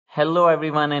Hello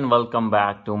everyone and welcome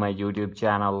back to my YouTube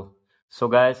channel. So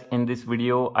guys, in this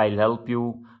video I'll help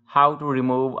you how to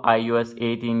remove iOS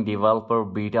 18 developer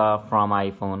beta from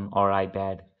iPhone or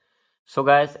iPad. So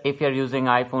guys, if you're using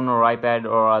iPhone or iPad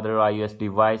or other iOS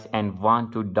device and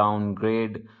want to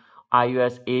downgrade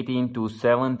iOS 18 to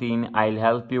 17, I'll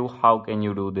help you how can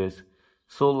you do this.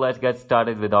 So let's get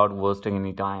started without wasting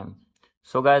any time.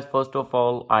 So guys, first of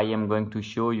all, I am going to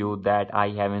show you that I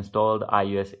have installed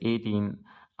iOS 18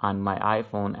 on my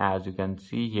iPhone as you can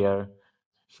see here.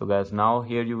 So guys, now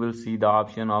here you will see the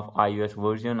option of iOS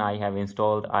version. I have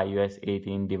installed iOS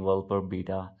 18 developer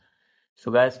beta. So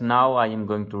guys, now I am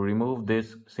going to remove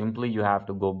this. Simply you have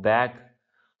to go back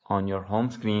on your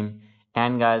home screen,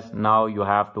 and guys, now you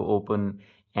have to open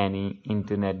any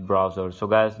internet browser. So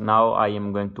guys, now I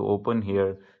am going to open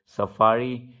here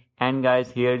Safari, and guys,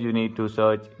 here you need to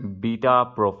search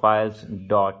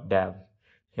betaprofiles.dev.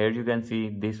 Here you can see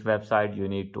this website. You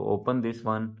need to open this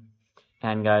one,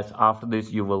 and guys, after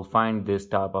this you will find this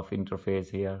type of interface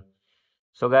here.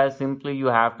 So guys, simply you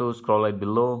have to scroll it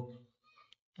below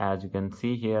as you can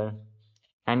see here,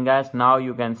 and guys, now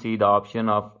you can see the option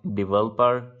of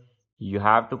developer. You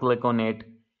have to click on it,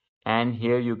 and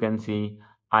here you can see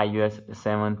iOS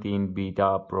 17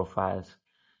 beta profiles.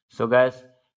 So guys,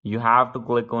 you have to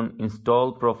click on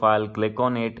install profile, click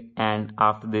on it, and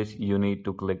after this you need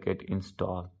to click it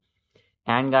install.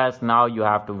 And guys, now you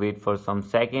have to wait for some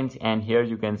seconds, and here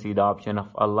you can see the option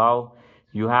of allow.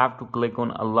 You have to click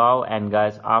on allow, and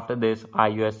guys, after this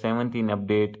iOS 17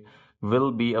 update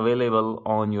will be available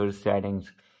on your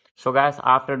settings. So guys,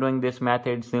 after doing this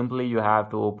method, simply you have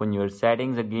to open your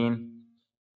settings again.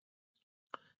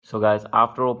 So guys,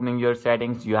 after opening your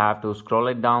settings, you have to scroll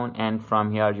it down, and from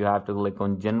here you have to click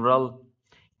on general,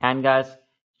 and guys,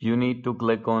 you need to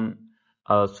click on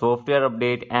software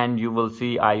update, and you will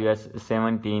see iOS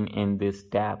 17 in this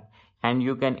tab, and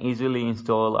you can easily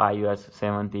install iOS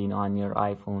 17 on your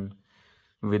iPhone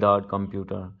without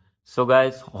computer. So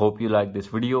guys, hope you like this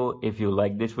video. If you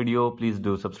like this video, please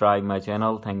do subscribe my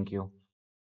channel. Thank you.